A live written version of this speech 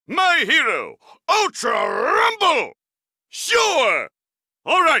My hero, Ultra Rumble! Sure!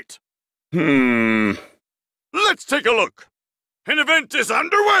 Alright. Let's take a look. An event is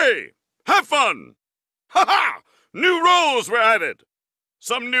underway! Have fun! Ha-ha! New roles were added.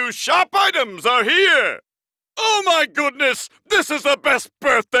 Some new shop items are here. Oh my goodness! This is the best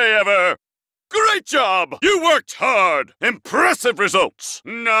birthday ever! Great job! You worked hard! Impressive results!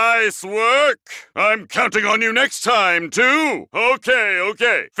 Nice work! I'm counting on you next time, too!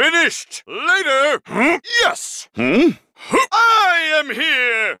 Okay. Finished! Later! Yes! I am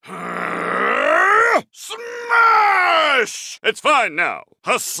here! Smash! It's fine now.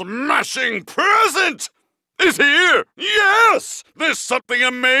 A smashing present is here! Yes! There's something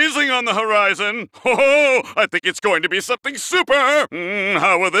amazing on the horizon! Oh, I think it's going to be something super!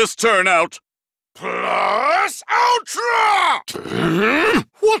 How will this turn out? Plus Ultra!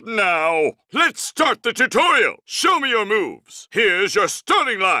 What now? Let's start the tutorial. Show me your moves. Here's your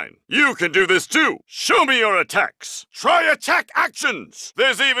starting line. You can do this too. Show me your attacks. Try attack actions.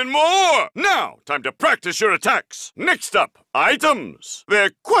 There's even more. Now, time to practice your attacks. Next up, items.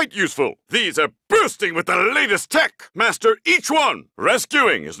 They're quite useful. These are bursting with the latest tech. Master each one.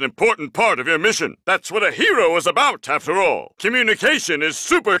 Rescuing is an important part of your mission. That's what a hero is about, after all. Communication is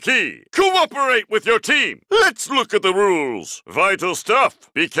super key. Cooperate with your team. Let's look at the rules. Vital stuff.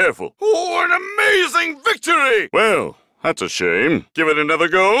 Be careful. Oh, an amazing victory! Well, that's a shame. Give it another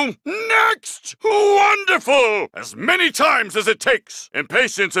go. Next! Wonderful! As many times as it takes.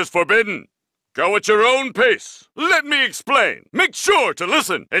 Impatience is forbidden. Go at your own pace. Let me explain. Make sure to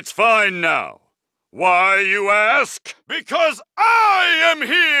listen. It's fine now. Why, you ask? Because I am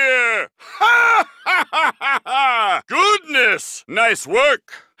here! Ha ha ha ha ha! Goodness! Nice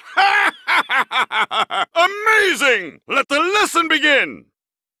work! Ha ha ha ha ha! Amazing! Let the lesson begin!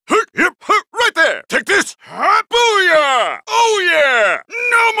 Right there! Take this! Booyah! Oh yeah!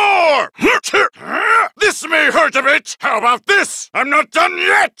 No more! This may hurt a bit! How about this? I'm not done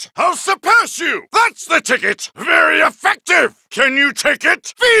yet! I'll surpass you! That's the ticket! Very effective! Can you take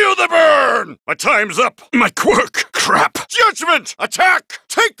it? Feel the burn! My time's up! My quirk! Crap! Judgment! Attack!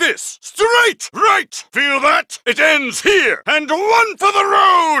 Take this! Straight! Right! Feel that? It ends here! And one for the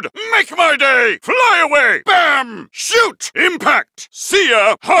road! Make my day! Fly away! Bam! Shoot! Impact! See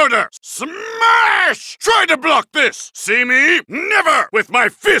ya! Harder! Smash! Try to block this! See me? Never! With my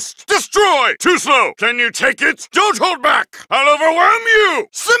fist! Destroy! Too slow! Can you take it? Don't hold back! I'll overwhelm you!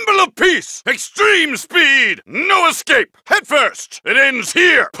 Symbol of peace! Extreme speed! No escape! Head first! It ends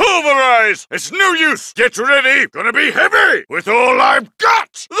here! Pulverize! It's no use! Get ready! Gonna be heavy! With all I've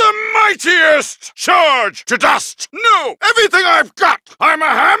got! The mightiest! Charge to dust! No! Everything I've got! I'm a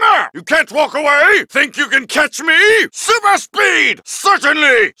hammer! You can't walk away! Think you can catch me? Super speed!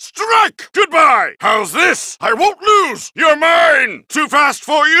 Certainly! Strike! Goodbye! How's this? I won't lose! You're mine! Too fast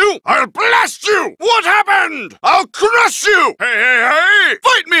for you? I'll blast you! What happened? I'll crush you! Hey!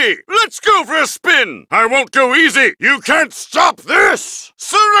 Fight me! Let's go for a spin! I won't go easy! You can't stop this!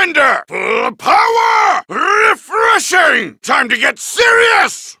 Surrender! Full power! Refreshing! Time to get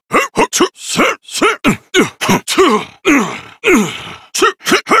serious!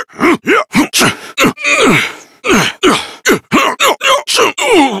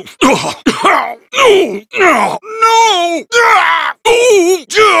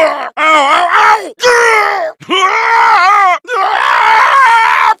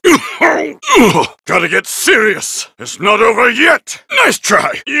 No! Gotta get serious. It's not over yet. Nice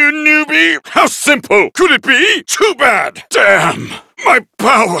try, you newbie. How simple could it be? Too bad. Damn, my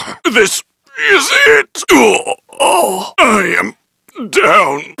power. This is it. I am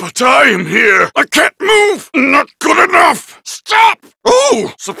down, but I am here. I can't move. Not good enough. Stop.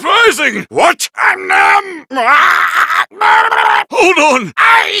 Oh, surprising. What? I'm numb. Hold on.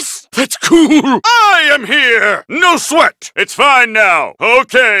 Ice. That's cool. I am here. No sweat. It's fine now.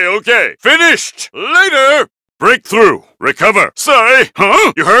 Okay. Finished. Later. Breakthrough. Recover. Sorry.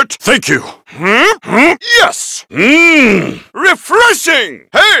 Huh? You hurt? Thank you. Yes. Refreshing.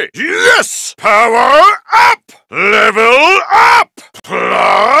 Hey. Yes. Power up. Level up.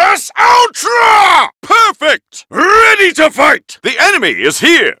 Plus Ultra. Perfect. Ready to fight. The enemy is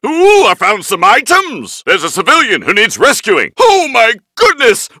here. Ooh, I found some items. There's a civilian who needs rescuing. Oh my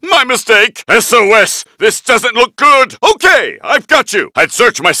goodness. My mistake. SOS. This doesn't look good. Okay, I've got you. I'd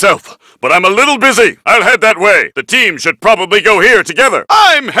search myself, but I'm a little busy. I'll head that way. The team should probably go here together.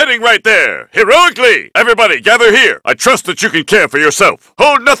 I'm heading right there, heroically. Everybody, gather here. I trust that you can care for yourself.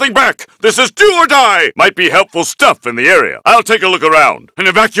 Hold nothing back. This is do or die. Might be helpful stuff in the area. I'll take a look around. An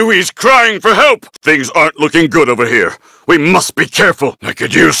evacuee's crying for help. Things aren't looking good over here. We must be careful. I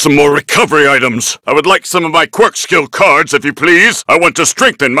could use some more recovery items. I would like some of my quirk skill cards, if you please. I want to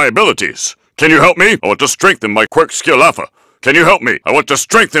strengthen my abilities. Can you help me? I want to strengthen my quirk skill alpha. Can you help me? I want to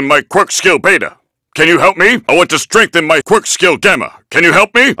strengthen my quirk skill beta. Can you help me? I want to strengthen my quirk skill gamma. Can you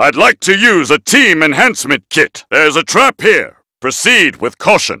help me? I'd like to use a team enhancement kit. There's a trap here. Proceed with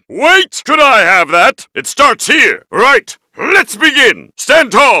caution. Wait! Could I have that? It starts here. Right. Let's begin.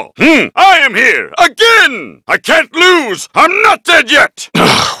 Stand tall. I am here. Again! I can't lose. I'm not dead yet.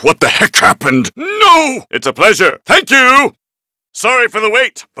 What the heck happened? No! It's a pleasure. Thank you. Sorry for the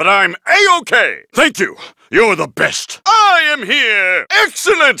wait, but I'm A-OK. Thank you. You're the best. I am here.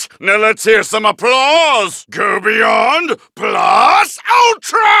 Excellent. Now let's hear some applause. Go beyond plus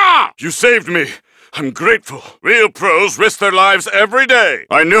ultra. You saved me. I'm grateful. Real pros risk their lives every day.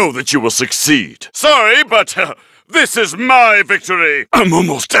 I know that you will succeed. Sorry, but this is my victory. I'm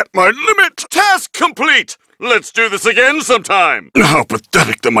almost at my limit. Task complete. Let's do this again sometime. How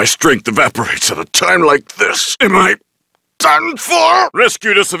pathetic that my strength evaporates at a time like this. Am I done for?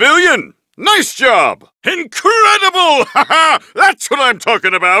 Rescued a civilian. Nice job. Incredible! Haha! That's what I'm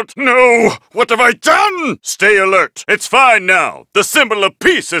talking about. No! What have I done? Stay alert. It's fine now. The symbol of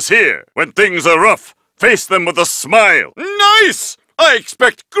peace is here. When things are rough, face them with a smile. Nice! I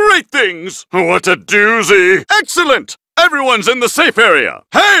expect great things. What a doozy. Excellent. Everyone's in the safe area.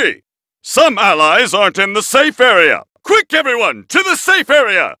 Hey! Some allies aren't in the safe area. Quick, everyone, to the safe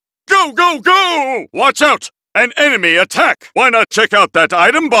area. Go, go, go! Watch out. An enemy attack! Why not check out that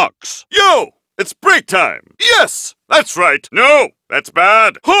item box? Yo! It's break time! Yes! That's right! No! That's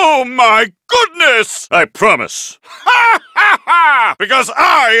bad! Oh my goodness! I promise! Ha ha ha! Because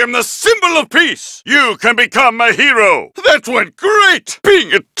I am the symbol of peace! You can become a hero! That went great!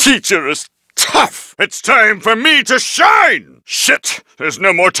 Being a teacher is tough! It's time for me to shine! Shit! There's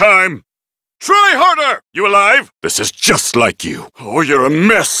no more time! Try harder! You alive? This is just like you. Oh, you're a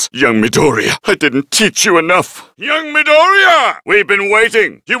mess, young Midoriya. I didn't teach you enough. Young Midoriya! We've been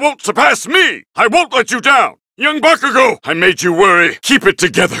waiting. You won't surpass me. I won't let you down. Young Bakugo, I made you worry. Keep it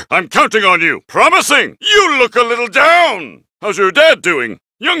together. I'm counting on you. Promising. You look a little down. How's your dad doing?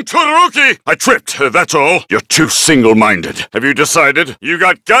 Young Todoroki! I tripped, that's all. You're too single-minded. Have you decided? You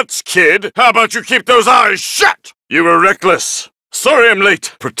got guts, kid. How about you keep those eyes shut? You were reckless. Sorry I'm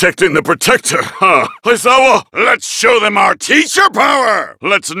late. Protecting the protector, huh? Aizawa, let's show them our teacher power!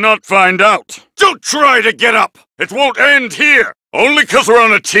 Let's not find out. Don't try to get up. It won't end here. Only 'cause we're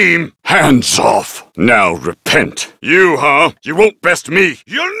on a team. Hands off. Now repent. You, huh? You won't best me.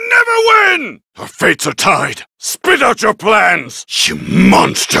 You'll never win! Our fates are tied. Spit out your plans. You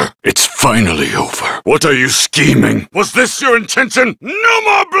monster. It's finally over. What are you scheming? Was this your intention? No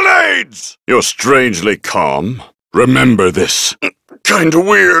more blades! You're strangely calm. Remember this. Kinda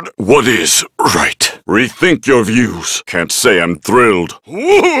weird. What is right? Rethink your views. Can't say I'm thrilled. Ooh,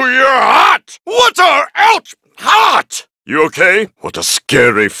 you're hot! What are ouch? Hot! You okay? What a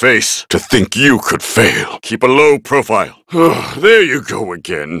scary face. To think you could fail. Keep a low profile. There you go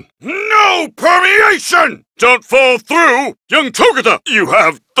again. No permeation! Don't fall through! Young Togata, you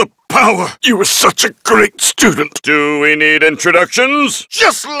have the power. You were such a great student. Do we need introductions?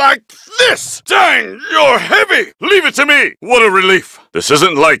 Just like this! Dang, you're heavy! Leave it to me! What a relief. This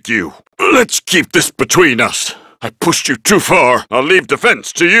isn't like you. Let's keep this between us. I pushed you too far. I'll leave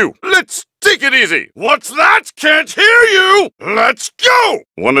defense to you. Let's take it easy. What's that? Can't hear you! Let's go!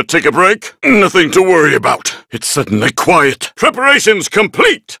 Wanna take a break? Nothing to worry about. It's suddenly quiet. Preparations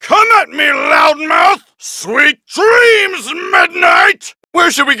complete. Come at me, loudmouth! Sweet dreams, midnight!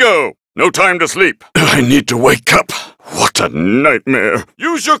 Where should we go? No time to sleep. I need to wake up. What a nightmare.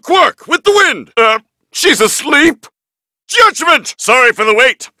 Use your quirk with the wind. She's asleep? Judgment! Sorry for the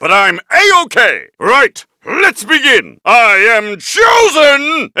wait, but I'm A-OK. Right. Let's begin! I am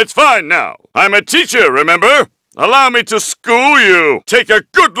chosen! It's fine now. I'm a teacher, remember? Allow me to school you. Take a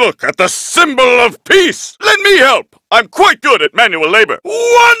good look at the symbol of peace. Let me help. I'm quite good at manual labor.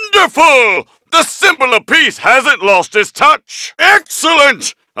 Wonderful! The symbol of peace hasn't lost its touch.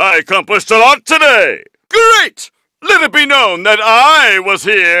 Excellent! I accomplished a lot today. Great! Let it be known that I was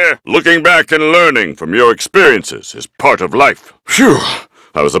here. Looking back and learning from your experiences is part of life. Phew!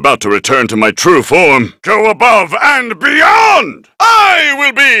 I was about to return to my true form. Go above and beyond! I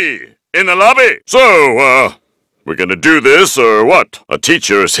will be in the lobby. So, we're gonna do this or what? A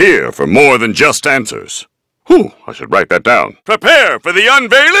teacher is here for more than just answers. Whew, I should write that down. Prepare for the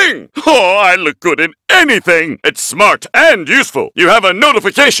unveiling! Oh, I look good in anything! It's smart and useful. You have a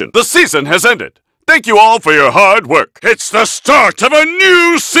notification. The season has ended. Thank you all for your hard work. It's the start of a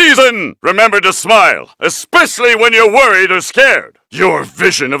new season! Remember to smile, especially when you're worried or scared. Your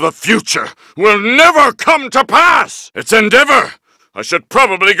vision of the future will never come to pass! It's endeavor! I should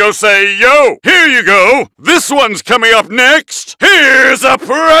probably go say, yo, here you go. This one's coming up next. Here's a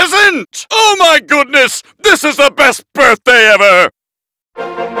present. Oh my goodness, this is the best birthday ever.